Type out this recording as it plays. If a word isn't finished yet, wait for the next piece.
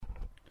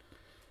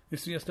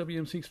It's the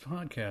SWMC's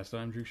podcast.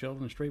 I'm Drew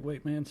Sheldon, a straight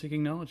white man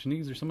seeking knowledge, and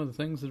these are some of the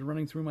things that are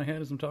running through my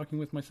head as I'm talking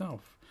with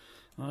myself.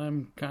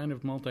 I'm kind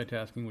of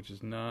multitasking, which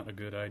is not a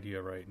good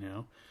idea right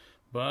now,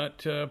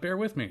 but bear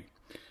with me.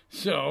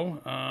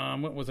 So,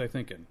 what was I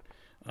thinking?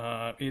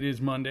 It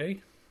is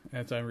Monday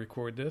as I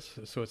record this,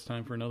 so it's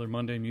time for another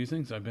Monday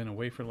Musings. I've been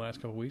away for the last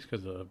couple of weeks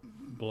because of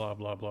blah,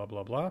 blah, blah,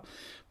 blah, blah,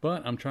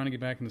 but I'm trying to get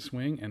back in the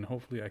swing, and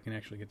hopefully I can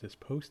actually get this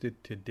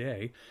posted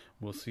today.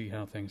 We'll see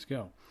how things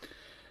go.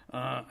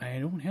 I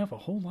don't have a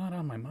whole lot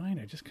on my mind.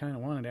 I just kind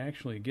of wanted to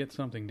actually get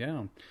something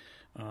down.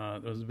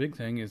 The big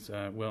thing is,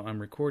 I'm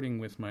recording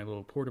with my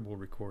little portable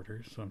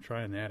recorder, so I'm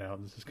trying that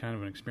out. This is kind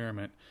of an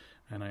experiment,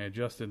 and I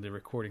adjusted the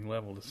recording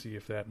level to see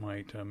if that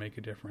might make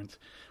a difference.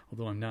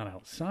 Although I'm not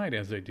outside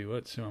as I do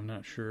it, so I'm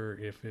not sure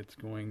if it's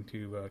going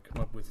to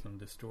come up with some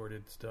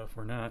distorted stuff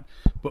or not,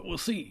 but we'll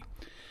see.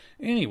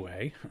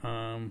 Anyway,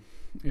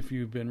 if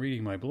you've been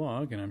reading my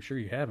blog, and I'm sure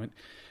you haven't,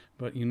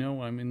 but you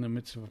know I'm in the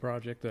midst of a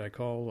project that I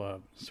call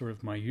sort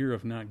of my year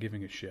of not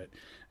giving a shit.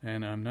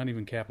 And I'm not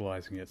even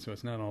capitalizing it, so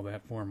it's not all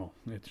that formal.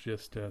 It's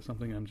just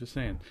something I'm just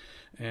saying.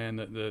 And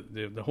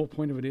the whole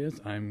point of it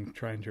is I'm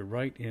trying to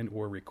write and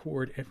or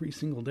record every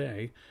single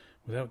day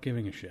without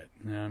giving a shit.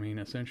 I mean,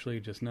 essentially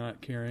just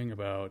not caring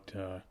about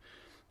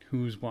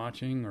who's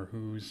watching or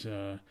who's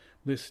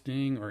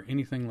listening or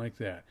anything like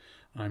that.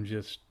 I'm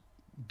just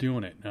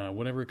doing it.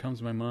 Whatever comes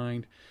to my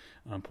mind,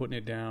 I'm putting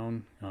it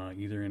down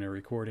either in a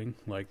recording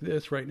like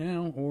this right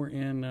now or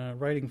in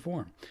writing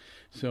form.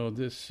 So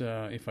this,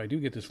 if I do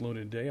get this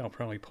loaded today, I'll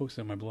probably post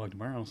it on my blog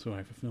tomorrow so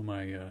I fulfill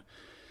my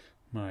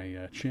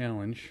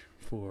challenge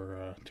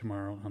for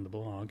tomorrow on the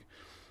blog.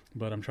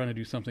 But I'm trying to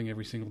do something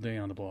every single day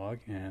on the blog,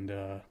 and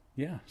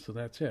so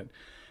that's it.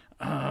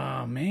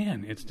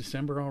 Man, it's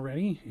December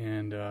already,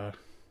 and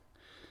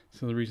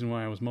so the reason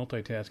why I was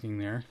multitasking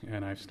there,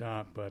 and I've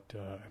stopped, but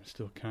I'm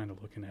still kind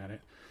of looking at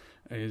it,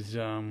 is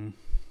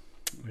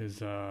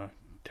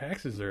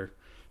tax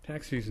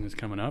season is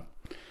coming up,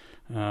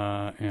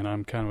 and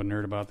I'm kind of a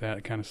nerd about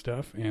that kind of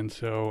stuff, and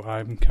so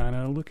I'm kind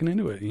of looking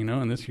into it,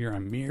 and this year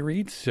I'm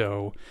married,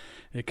 so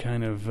it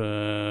kind of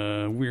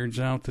weirds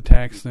out the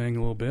tax thing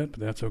a little bit, but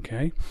that's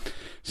okay.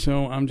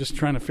 So I'm just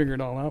trying to figure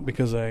it all out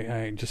because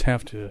I just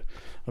have to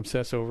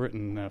obsess over it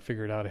and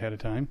figure it out ahead of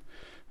time.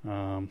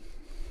 I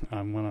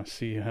want to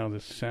see how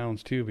this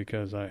sounds too,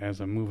 because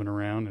as I'm moving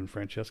around and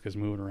Francesca's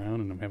moving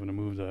around and I'm having to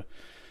move the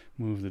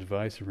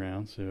device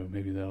around, so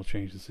maybe that'll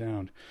change the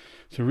sound.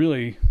 So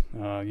really,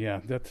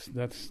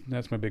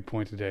 that's my big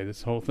point today.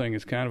 This whole thing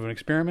is kind of an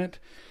experiment,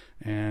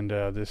 and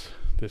this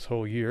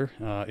whole year,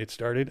 it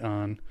started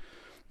on,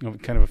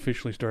 kind of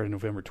officially started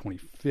November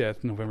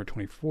 25th. November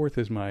 24th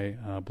is my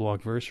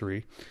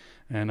blogversary,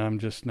 and I'm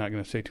just not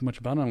going to say too much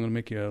about it. I'm going to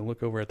make you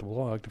look over at the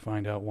blog to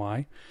find out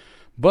why.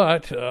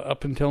 But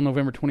up until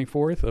November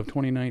 24th of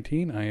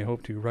 2019, I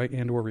hope to write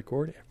and or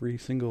record every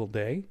single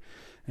day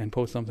and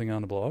post something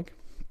on the blog.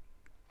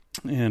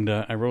 And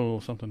I wrote a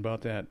little something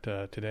about that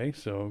today,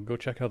 so go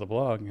check out the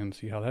blog and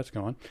see how that's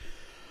going.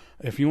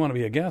 If you want to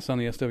be a guest on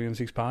the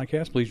SWM6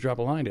 podcast, please drop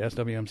a line to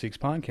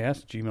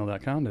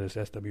swm6podcast@gmail.com. That is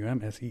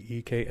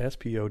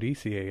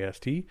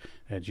swmseekspodcast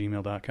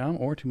 @gmail.com,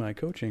 or to my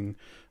coaching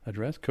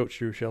address,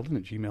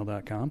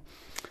 coachdrewsheldon@gmail.com.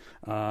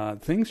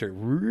 Things are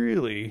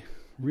really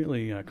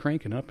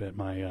cranking up at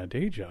my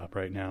day job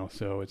right now,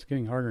 so it's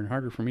getting harder and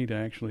harder for me to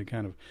actually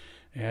kind of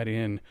add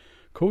in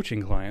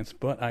coaching clients,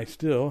 but I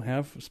still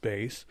have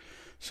space.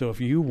 So if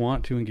you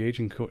want to engage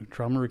in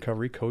trauma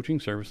recovery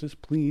coaching services,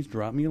 please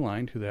drop me a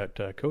line to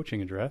that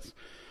coaching address,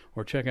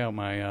 or check out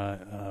my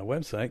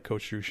website,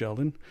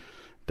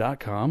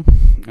 coachdrewsheldon.com,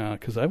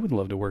 because I would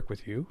love to work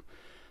with you.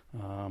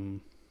 I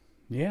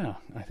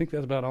think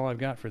that's about all I've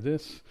got for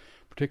this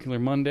particular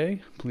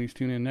Monday. Please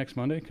tune in next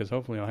Monday, because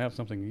hopefully I'll have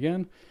something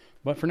again.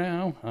 But for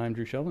now, I'm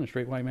Drew Sheldon, a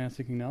straight white man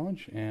seeking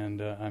knowledge,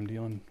 and I'm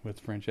dealing with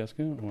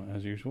Francesca,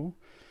 as usual,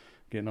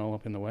 getting all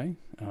up in the way.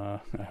 I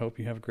hope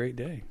you have a great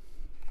day.